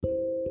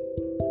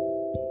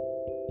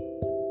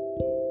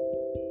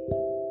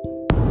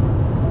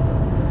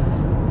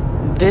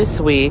This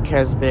week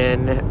has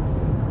been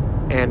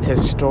an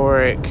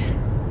historic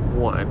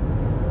one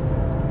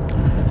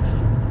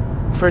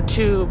for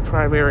two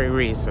primary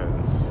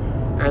reasons,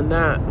 and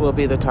that will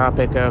be the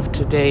topic of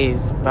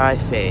today's By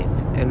Faith,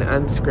 an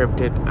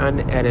unscripted,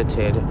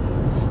 unedited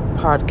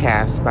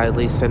podcast by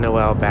Lisa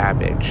Noel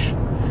Babbage.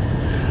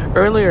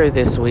 Earlier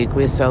this week,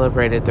 we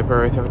celebrated the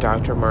birth of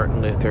Dr.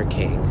 Martin Luther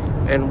King,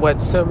 and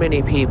what so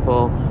many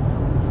people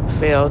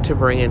fail to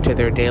bring into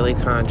their daily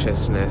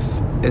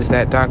consciousness is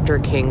that Dr.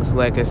 King's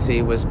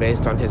legacy was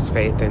based on his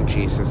faith in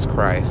Jesus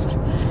Christ.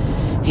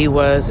 He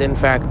was, in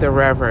fact, the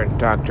Reverend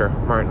Dr.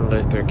 Martin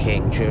Luther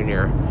King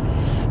Jr.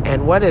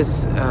 And what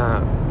is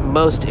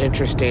most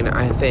interesting,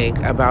 I think,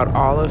 about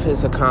all of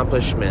his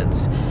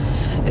accomplishments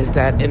is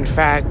that, in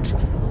fact,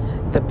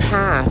 the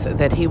path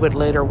that he would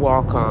later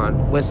walk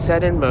on was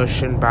set in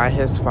motion by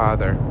his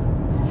father.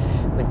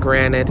 And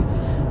granted,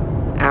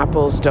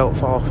 apples don't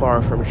fall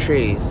far from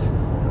trees.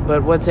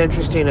 But what's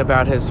interesting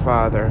about his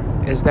father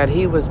is that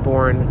he was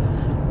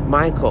born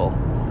Michael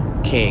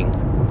King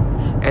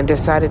and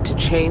decided to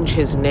change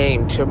his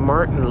name to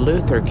Martin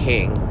Luther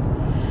King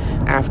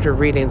after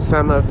reading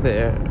some of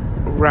the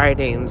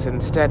writings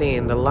and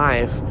studying the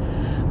life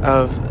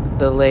of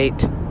the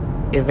late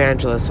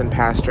evangelist and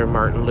pastor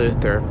Martin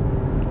Luther.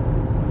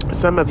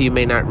 Some of you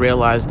may not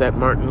realize that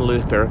Martin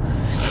Luther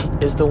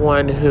is the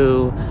one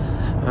who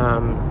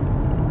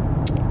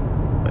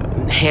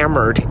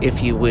hammered,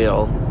 if you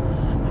will,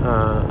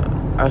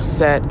 a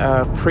set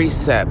of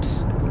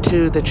precepts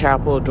to the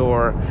chapel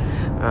door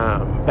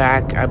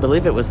back, I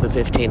believe it was the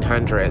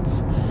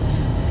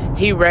 1500s.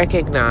 He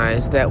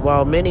recognized that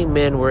while many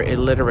men were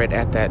illiterate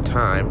at that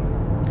time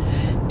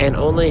and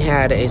only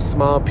had a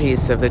small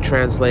piece of the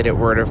translated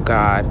Word of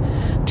God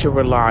to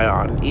rely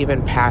on,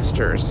 even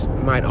pastors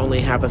might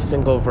only have a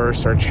single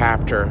verse or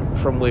chapter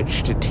from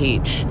which to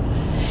teach.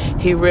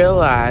 He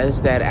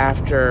realized that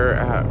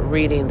after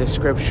reading the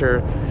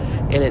scripture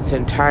in its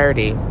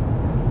entirety,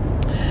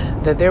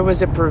 that there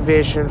was a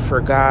provision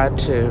for God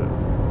to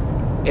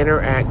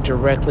interact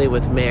directly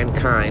with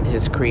mankind,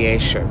 his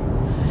creation.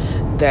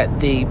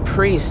 That the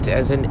priest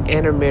as an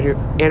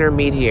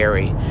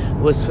intermediary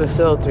was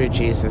fulfilled through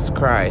Jesus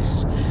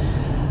Christ.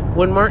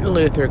 When Martin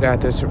Luther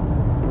got this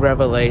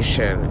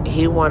revelation,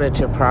 he wanted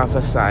to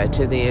prophesy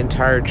to the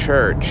entire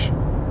church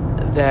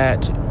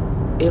that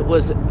it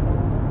was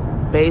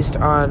based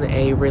on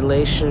a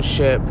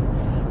relationship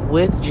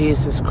with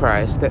Jesus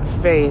Christ, that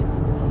faith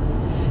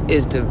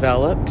is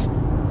developed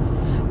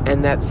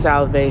and that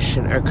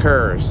salvation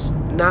occurs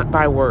not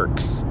by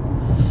works.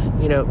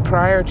 You know,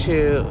 prior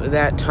to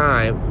that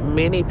time,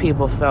 many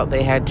people felt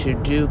they had to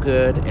do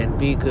good and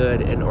be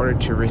good in order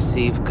to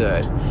receive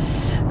good.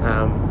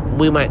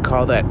 We might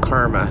call that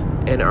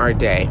karma in our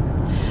day.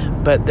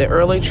 But the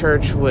early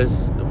church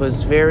was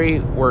very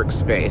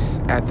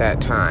works-based at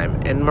that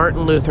time. And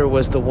Martin Luther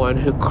was the one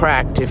who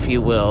cracked, if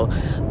you will,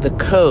 the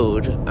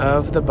code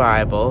of the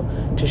Bible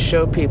to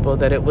show people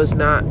that it was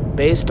not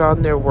based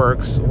on their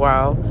works,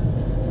 while,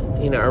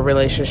 you know, a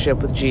relationship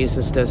with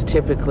Jesus does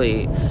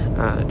typically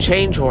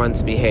change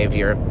one's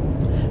behavior.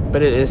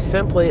 But it is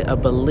simply a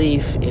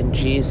belief in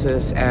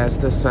Jesus as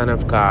the Son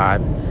of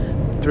God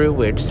through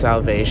which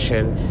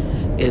salvation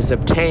is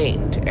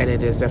obtained, and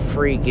it is a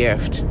free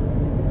gift.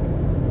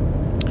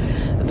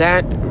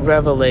 That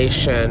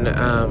revelation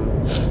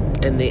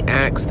and the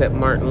acts that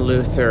Martin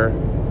Luther,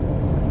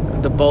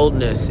 the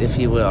boldness, if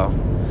you will,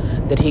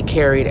 that he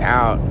carried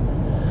out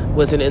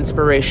was an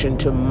inspiration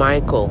to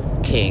Michael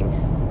King.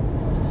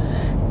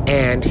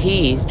 And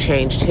he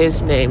changed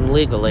his name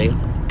legally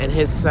and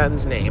his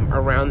son's name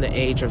around the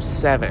age of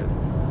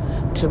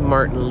 7 to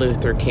Martin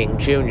Luther King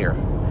Jr.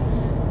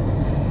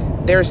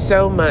 There's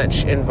so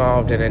much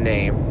involved in a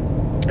name.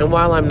 And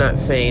while I'm not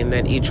saying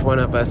that each one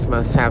of us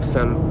must have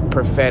some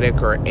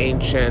prophetic or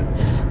ancient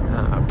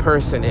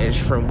personage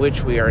from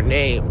which we are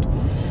named,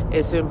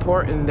 it's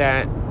important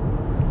that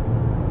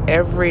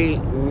every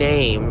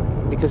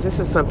name, because this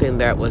is something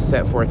that was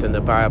set forth in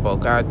the Bible,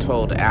 God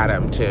told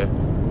Adam to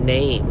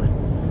name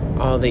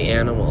all the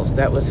animals.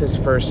 That was his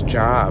first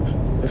job.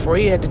 Before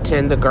he had to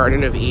tend the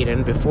Garden of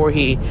Eden, before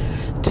he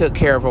took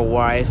care of a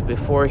wife,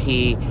 before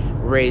he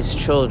raised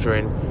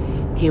children,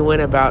 he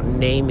went about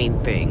naming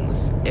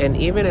things. And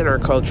even in our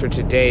culture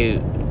today,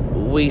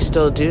 we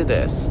still do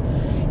this.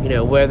 You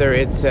know, whether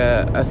it's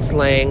a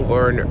slang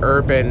or an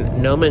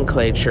urban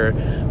nomenclature,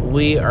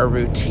 we are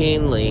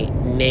routinely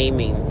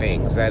naming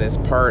things. That is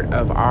part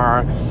of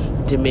our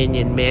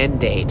dominion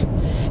mandate.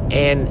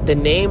 And the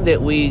name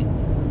that we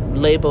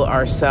label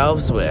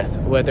ourselves with,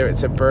 whether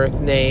it's a birth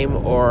name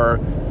or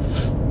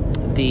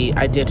the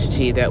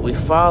identity that we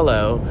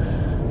follow,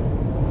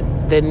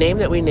 the name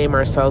that we name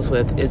ourselves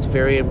with is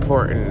very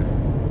important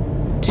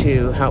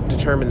to help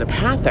determine the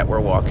path that we're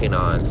walking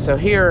on. So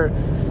here,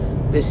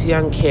 this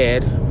young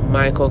kid,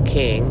 Michael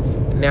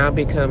King, now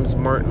becomes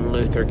Martin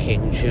Luther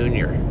King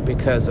Jr.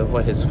 because of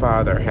what his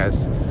father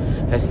has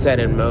set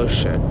in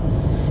motion.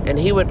 And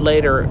he would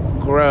later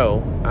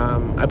grow.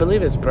 I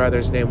believe his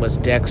brother's name was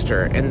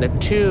Dexter, and the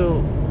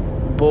two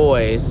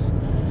boys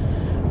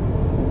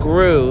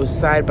grew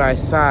side by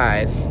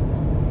side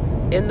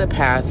in the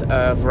path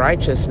of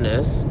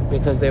righteousness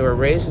because they were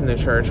raised in the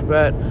church,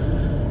 but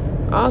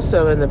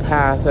also in the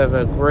path of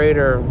a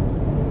greater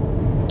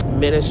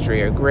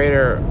ministry, a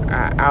greater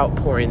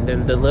outpouring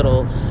than the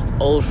little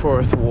Old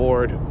Fourth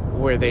Ward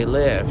where they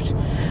lived.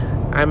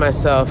 I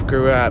myself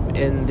grew up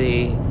in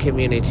the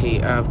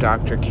community of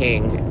Dr.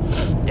 King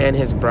and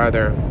his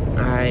brother.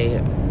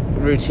 I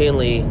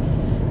routinely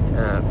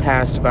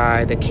passed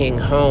by the King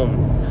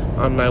home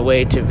on my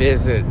way to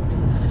visit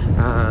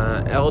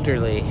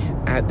elderly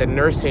at the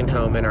nursing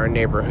home in our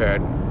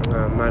neighborhood.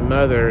 My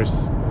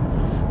mother's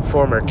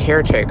former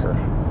caretaker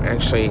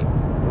actually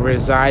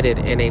resided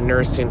in a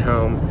nursing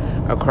home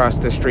across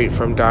the street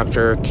from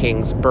Dr.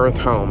 King's birth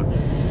home.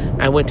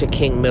 I went to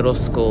King Middle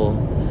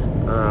School.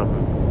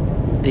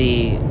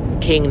 The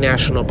King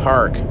National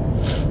Park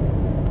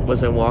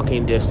was in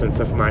walking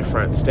distance of my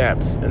front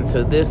steps. And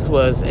so this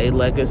was a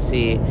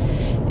legacy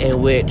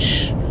in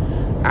which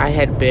I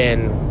had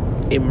been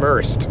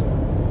immersed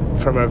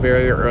from a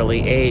very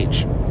early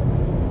age.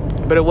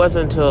 But it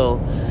wasn't until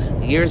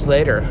years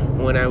later,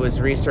 when I was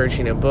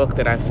researching a book,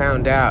 that I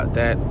found out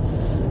that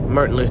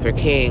Martin Luther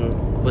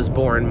King was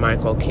born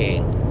Michael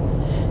King.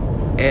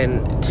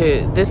 And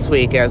to this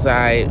week, as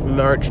I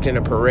marched in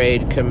a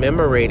parade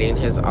commemorating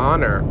his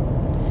honor,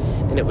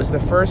 and it was the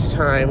first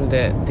time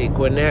that the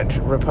Gwinnett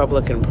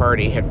Republican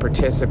Party had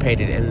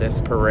participated in this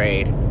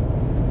parade.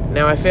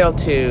 Now, I failed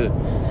to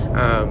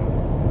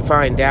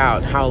find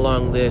out how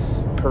long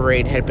this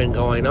parade had been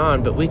going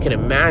on, but we can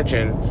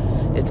imagine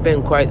it's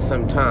been quite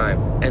some time,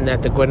 and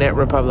that the Gwinnett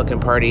Republican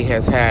Party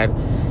has had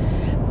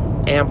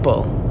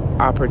ample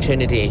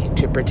opportunity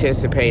to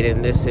participate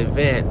in this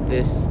event,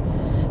 this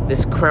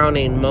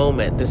crowning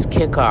moment, this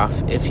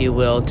kickoff, if you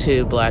will,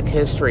 to Black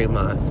History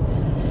Month.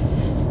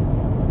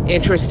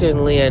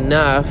 Interestingly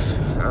enough,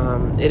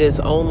 it is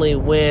only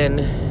when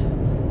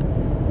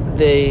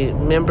the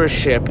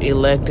membership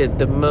elected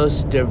the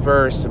most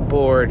diverse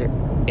board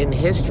in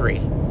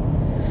history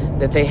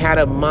that they had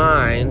a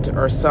mind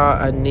or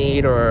saw a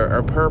need or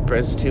a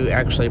purpose to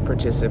actually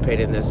participate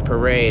in this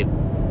parade.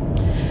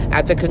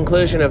 At the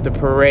conclusion of the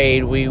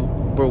parade, we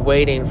were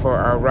waiting for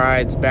our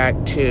rides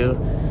back to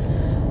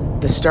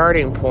the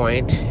starting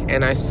point,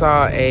 and I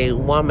saw a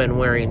woman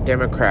wearing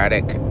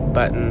Democratic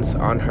buttons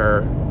on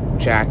her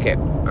jacket,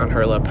 on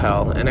her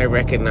lapel, and I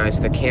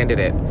recognized the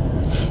candidate.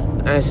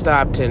 I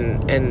stopped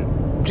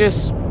and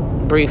just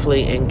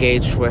briefly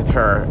engaged with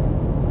her,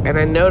 and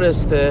I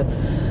noticed the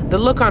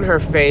look on her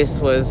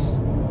face was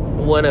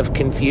one of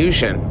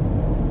confusion.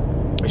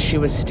 She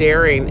was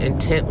staring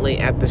intently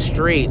at the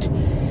street.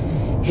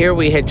 Here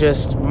we had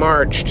just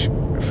marched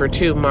for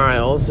 2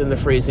 miles in the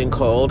freezing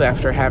cold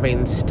after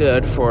having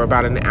stood for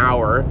about an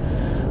hour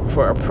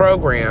for a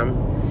program,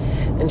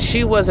 and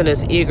she wasn't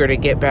as eager to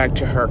get back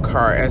to her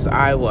car as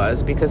I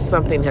was, because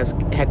something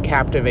had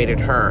captivated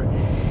her.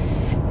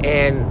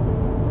 And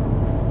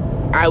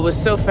I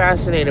was so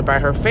fascinated by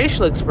her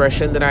facial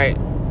expression that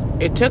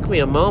it took me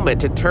a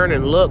moment to turn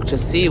and look to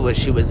see what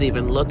she was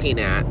even looking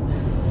at.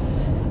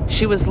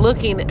 She was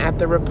looking at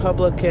the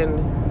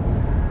Republican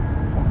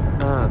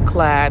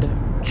clad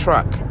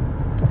truck.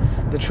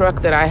 The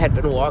truck that I had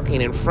been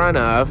walking in front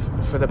of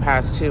for the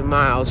past 2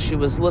 miles. She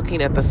was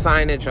looking at the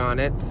signage on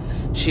it.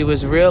 She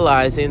was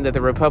realizing that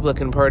the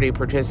Republican Party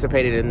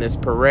participated in this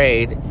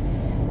parade,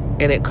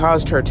 and it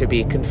caused her to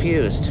be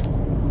confused.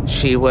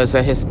 She was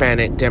a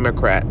Hispanic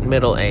Democrat,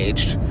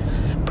 middle-aged,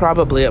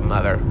 probably a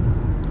mother.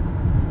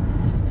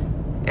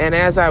 And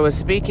as I was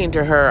speaking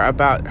to her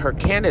about her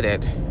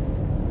candidate,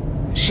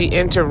 she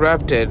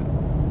interrupted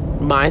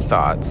my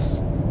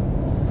thoughts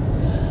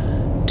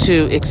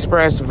to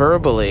express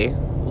verbally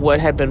what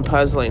had been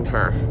puzzling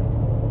her.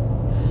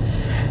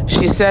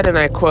 She said, and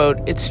I quote,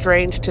 "It's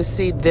strange to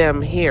see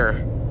them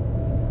here."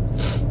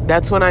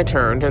 That's when I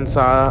turned and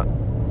saw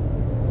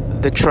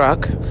the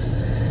truck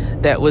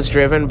that was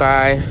driven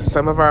by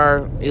some of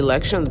our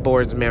elections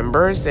board's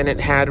members, and it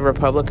had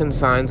Republican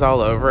signs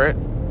all over it.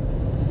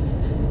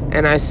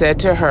 And I said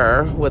to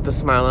her with a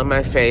smile on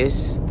my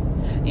face,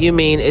 "You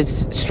mean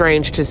it's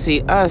strange to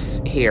see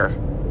us here?"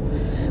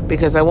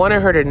 Because I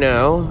wanted her to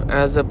know,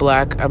 as a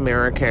Black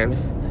American,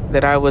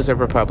 that I was a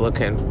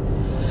Republican,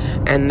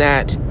 and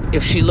that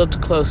if she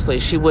looked closely,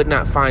 she would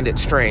not find it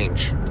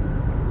strange.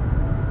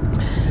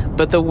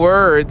 But the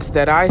words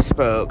that I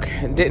spoke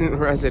didn't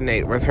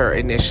resonate with her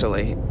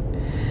initially.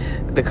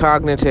 The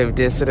cognitive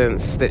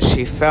dissonance that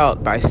she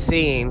felt by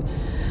seeing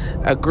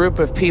a group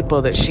of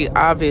people that she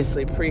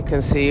obviously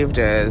preconceived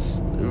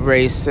as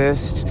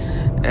racist,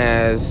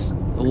 as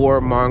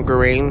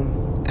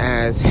warmongering,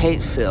 as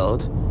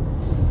hate-filled,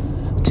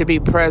 to be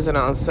present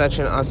on such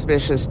an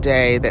auspicious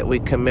day that we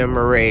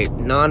commemorate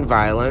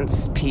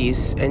nonviolence,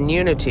 peace, and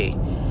unity.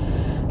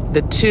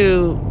 The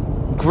two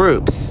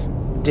groups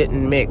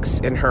didn't mix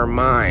in her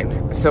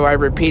mind, so I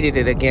repeated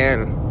it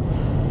again.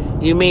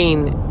 "You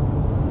mean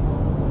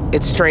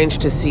it's strange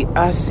to see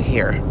us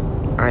here?"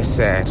 I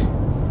said.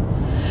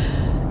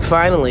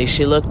 Finally,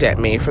 she looked at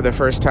me for the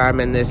first time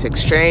in this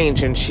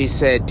exchange and she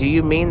said, "Do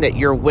you mean that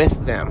you're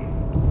with them?"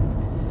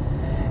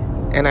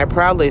 And I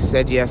proudly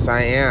said, "Yes,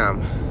 I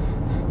am."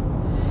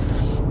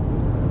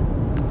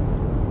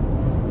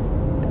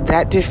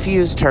 That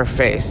diffused her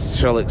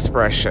facial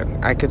expression.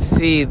 I could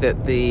see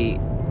that the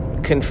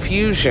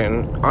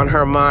confusion on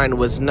her mind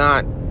was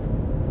not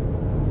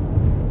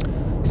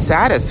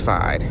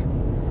satisfied,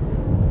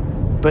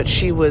 but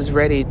she was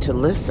ready to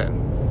listen.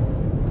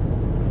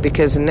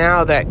 Because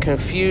now that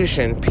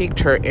confusion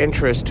piqued her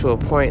interest to a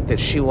point that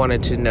she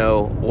wanted to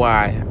know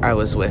why I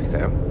was with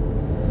them.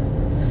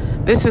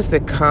 This is the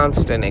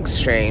constant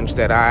exchange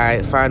that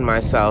I find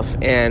myself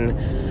in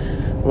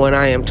when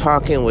I am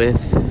talking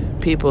with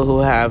people who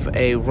have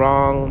a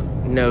wrong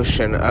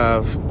notion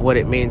of what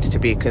it means to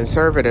be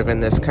conservative in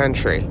this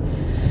country.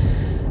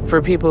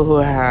 For people who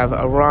have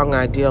a wrong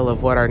ideal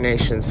of what our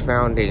nation's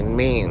founding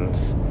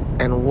means.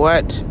 And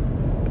what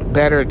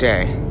better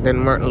day than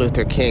Martin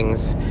Luther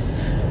King's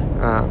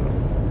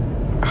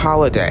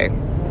holiday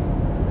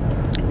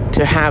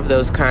to have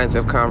those kinds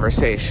of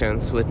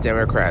conversations with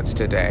Democrats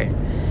today.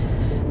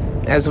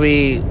 As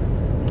we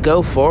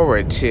go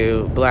forward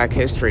to Black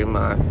History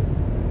Month,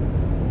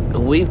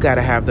 we've got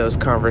to have those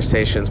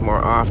conversations more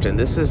often.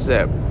 This is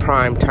a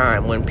prime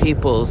time when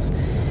people's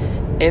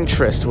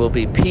interest will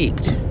be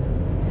piqued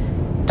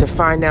to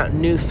find out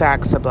new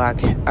facts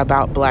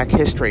about Black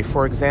history.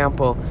 For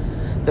example,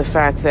 the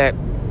fact that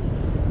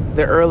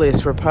the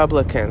earliest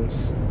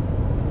Republicans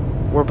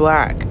were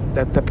Black,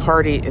 that the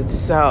party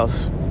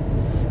itself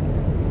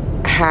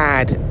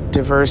had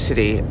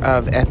diversity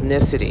of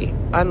ethnicity,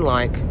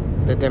 unlike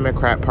the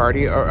Democrat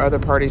Party or other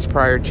parties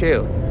prior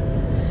to.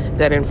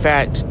 That in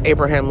fact,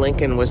 Abraham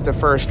Lincoln was the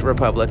first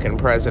Republican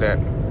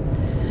president.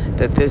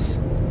 That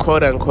this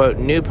quote-unquote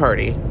new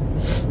party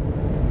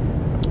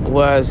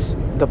was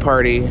the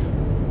party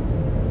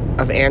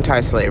of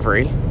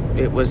anti-slavery.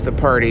 It was the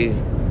party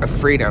of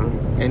freedom,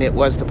 and it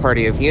was the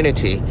party of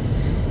unity.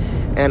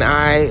 And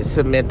I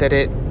submit that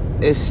it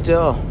is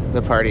still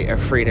the party of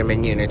freedom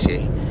and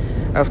unity.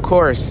 Of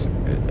course,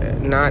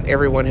 not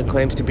everyone who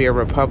claims to be a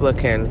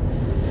Republican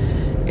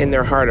in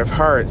their heart of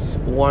hearts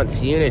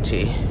wants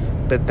unity,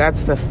 but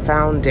that's the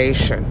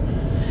foundation.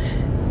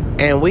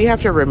 And we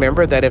have to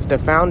remember that if the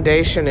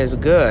foundation is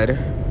good,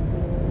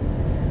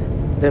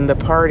 then the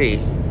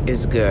party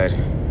is good.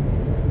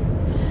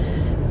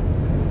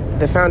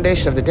 The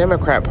foundation of the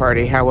Democrat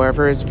Party,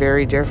 however, is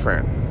very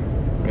different.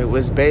 It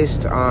was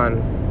based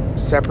on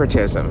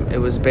separatism. It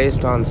was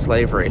based on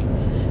slavery.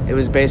 It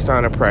was based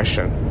on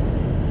oppression.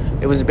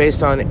 It was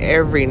based on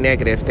every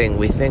negative thing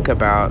we think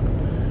about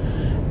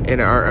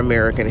in our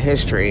American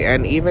history.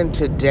 And even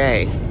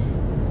today,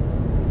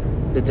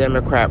 the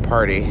Democrat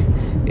Party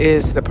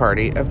is the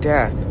party of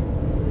death.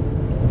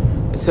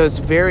 So it's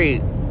very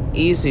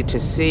easy to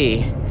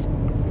see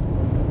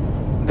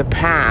the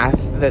path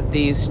that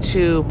these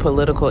two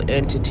political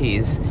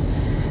entities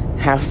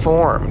have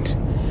formed.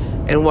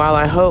 And while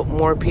I hope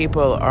more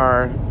people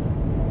are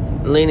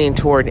leaning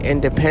toward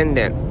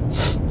independent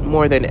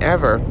more than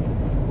ever,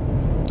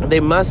 they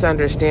must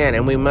understand,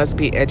 and we must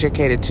be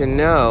educated to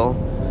know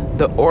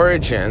the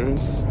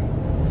origins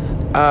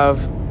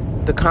of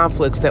the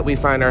conflicts that we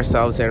find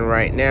ourselves in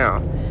right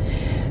now.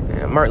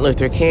 Martin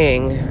Luther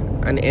King,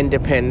 an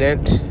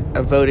independent,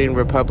 a voting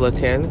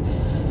Republican,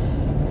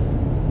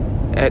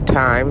 at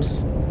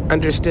times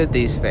understood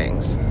these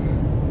things.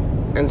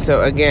 And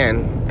so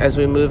again, as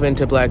we move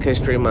into Black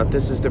History Month,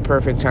 this is the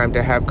perfect time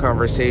to have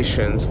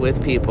conversations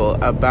with people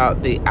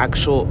about the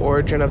actual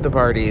origin of the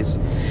parties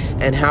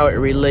and how it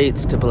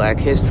relates to Black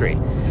history.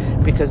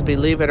 Because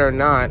believe it or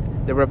not,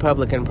 the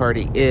Republican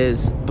Party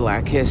is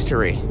Black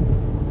history.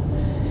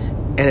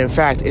 And in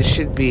fact, it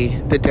should be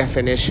the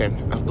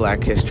definition of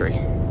Black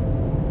history.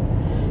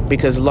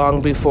 Because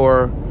long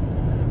before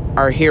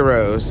our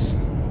heroes,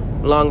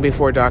 long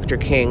before Dr.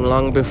 King,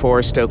 long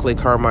before Stokely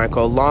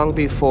Carmichael, long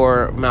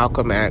before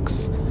Malcolm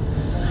X,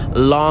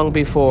 long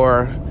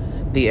before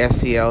the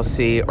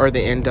SCLC or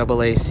the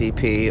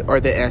NAACP or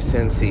the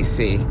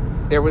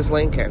SNCC, there was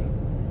Lincoln.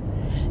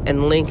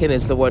 And Lincoln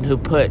is the one who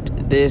put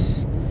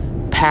this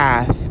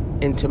path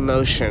into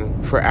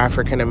motion for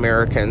African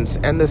Americans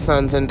and the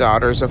sons and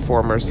daughters of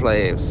former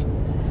slaves.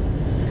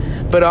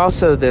 But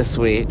also this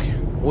week,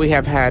 we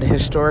have had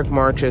historic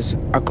marches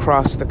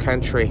across the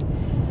country,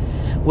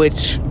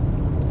 which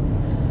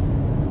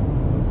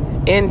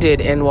ended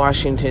in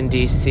Washington,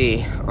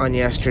 D.C. on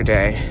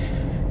yesterday.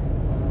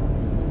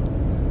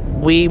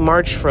 We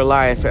marched for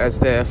life as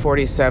the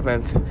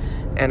 47th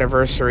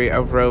anniversary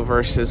of Roe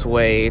versus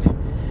Wade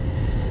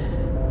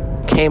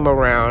came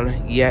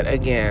around yet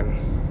again.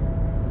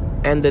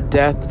 And the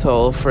death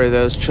toll for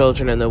those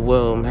children in the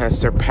womb has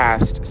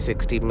surpassed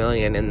 60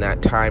 million in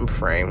that time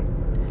frame.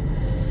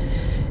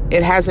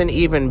 It hasn't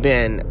even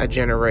been a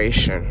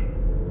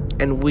generation,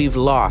 and we've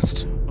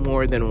lost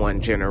more than one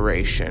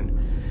generation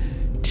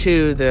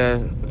to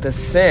the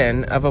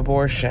sin of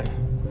abortion.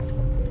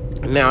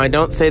 Now, I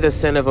don't say the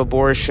sin of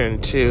abortion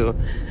to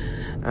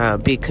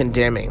be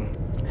condemning,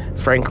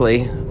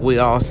 Frankly, we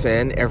all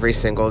sin every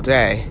single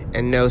day,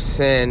 and no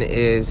sin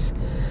is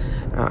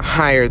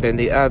higher than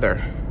the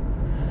other.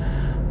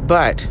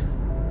 But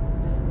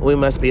we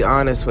must be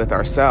honest with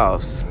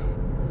ourselves.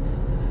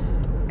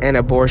 And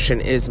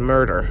abortion is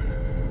murder.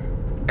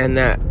 And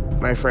that,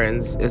 my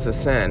friends, is a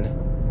sin.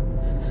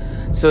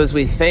 So as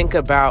we think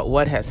about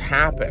what has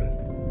happened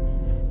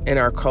in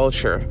our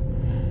culture,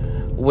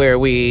 where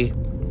we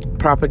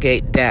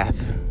propagate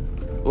death,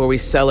 where we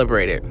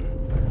celebrate it,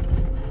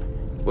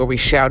 where we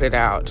shout it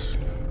out,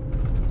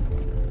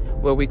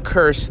 where we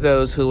curse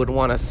those who would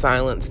want to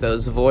silence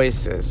those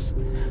voices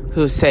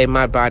who say,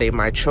 my body,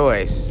 my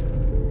choice,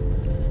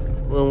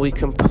 when we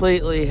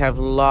completely have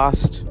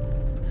lost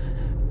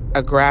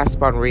a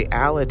grasp on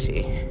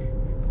reality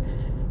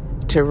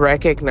to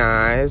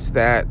recognize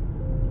that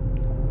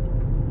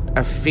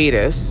a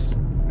fetus,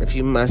 if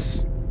you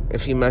must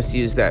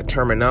use that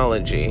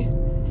terminology,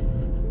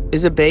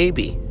 is a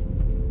baby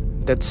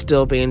that's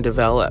still being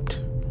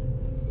developed.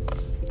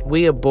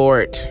 We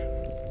abort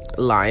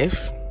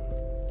life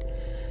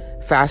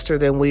faster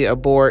than we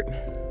abort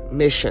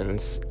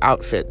missions,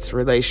 outfits,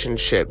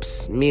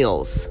 relationships,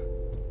 meals.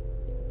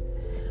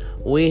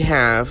 We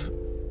have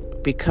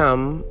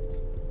become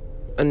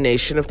a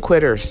nation of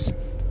quitters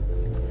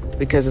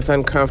because it's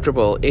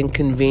uncomfortable,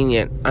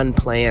 inconvenient,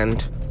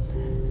 unplanned.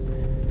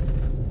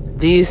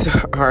 These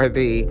are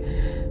the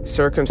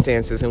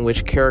circumstances in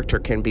which character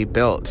can be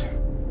built.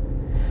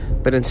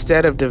 But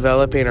instead of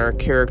developing our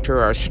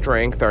character, our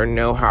strength, our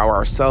know-how,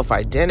 our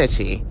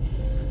self-identity,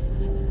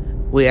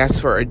 we ask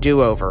for a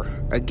do-over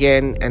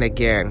again and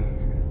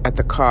again at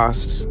the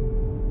cost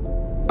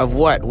of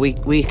what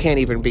we can't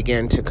even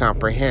begin to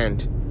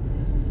comprehend,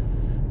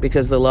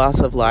 because the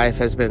loss of life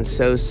has been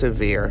so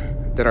severe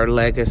that our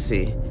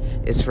legacy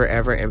is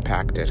forever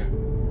impacted.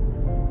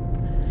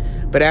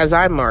 But as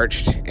I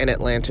marched in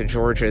Atlanta,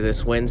 Georgia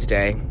this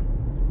Wednesday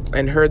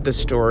and heard the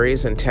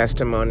stories and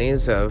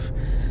testimonies of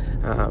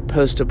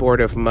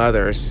post-abortive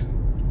mothers,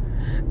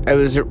 I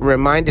was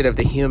reminded of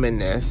the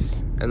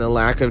humanness and the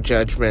lack of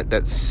judgment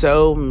that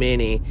so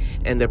many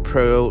in the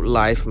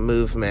pro-life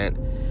movement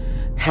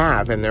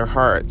have in their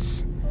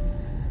hearts.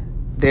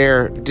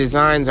 Their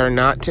designs are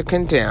not to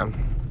condemn,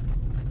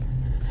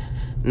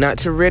 not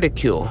to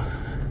ridicule,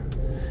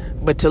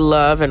 but to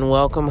love and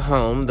welcome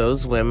home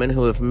those women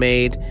who have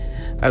made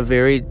a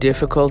very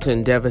difficult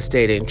and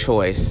devastating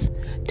choice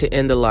to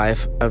end the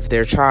life of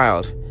their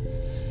child.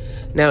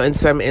 Now, in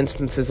some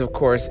instances, of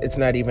course, it's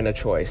not even a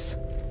choice.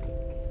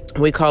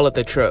 We call it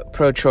the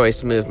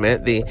pro-choice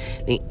movement, the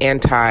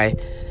anti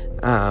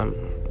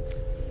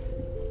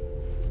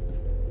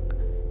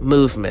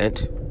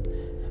movement.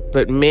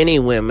 But many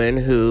women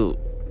who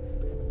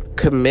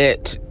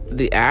commit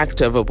the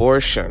act of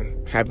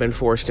abortion have been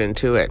forced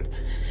into it.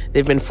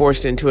 They've been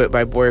forced into it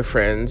by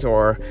boyfriends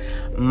or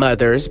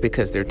mothers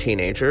because they're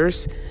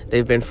teenagers.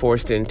 They've been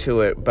forced into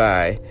it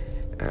by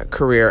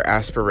career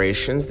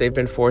aspirations. They've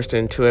been forced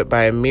into it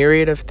by a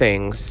myriad of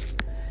things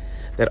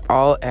that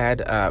all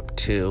add up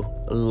to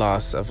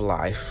loss of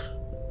life.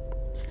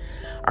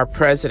 Our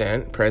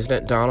president,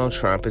 President Donald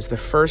Trump, is the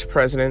first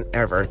president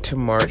ever to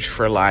march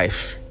for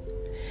life.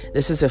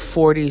 This is a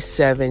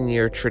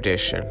 47-year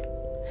tradition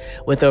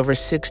with over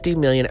 60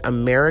 million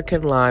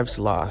American lives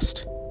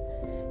lost.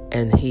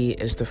 And he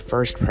is the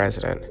first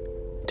president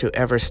to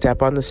ever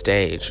step on the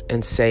stage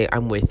and say,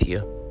 I'm with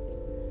you.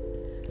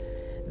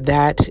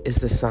 That is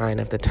the sign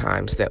of the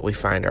times that we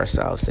find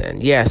ourselves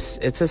in. Yes,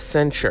 it's a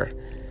censure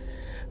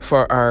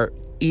for our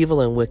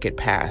evil and wicked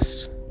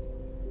past.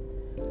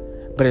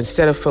 But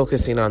instead of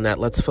focusing on that,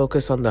 let's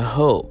focus on the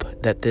hope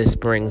that this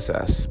brings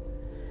us.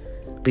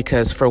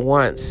 Because for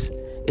once,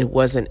 it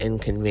wasn't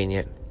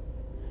inconvenient.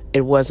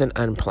 It wasn't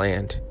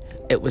unplanned.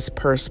 It was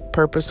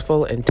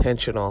purposeful,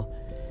 intentional,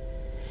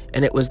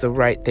 and it was the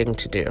right thing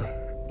to do.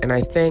 And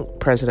I thank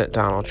President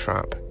Donald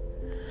Trump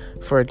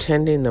for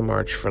attending the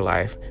March for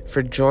Life,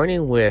 for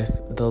joining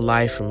with the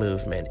life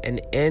movement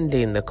and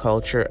ending the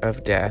culture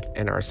of death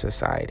in our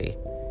society.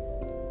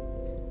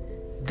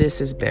 This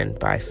has been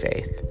By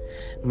Faith.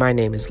 My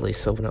name is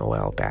Lisa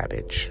Noel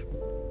Babbage.